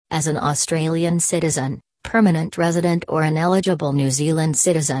As an Australian citizen, permanent resident or an eligible New Zealand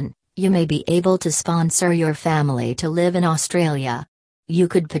citizen, you may be able to sponsor your family to live in Australia. You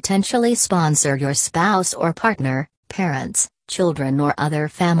could potentially sponsor your spouse or partner, parents, children or other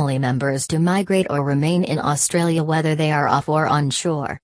family members to migrate or remain in Australia whether they are off or onshore.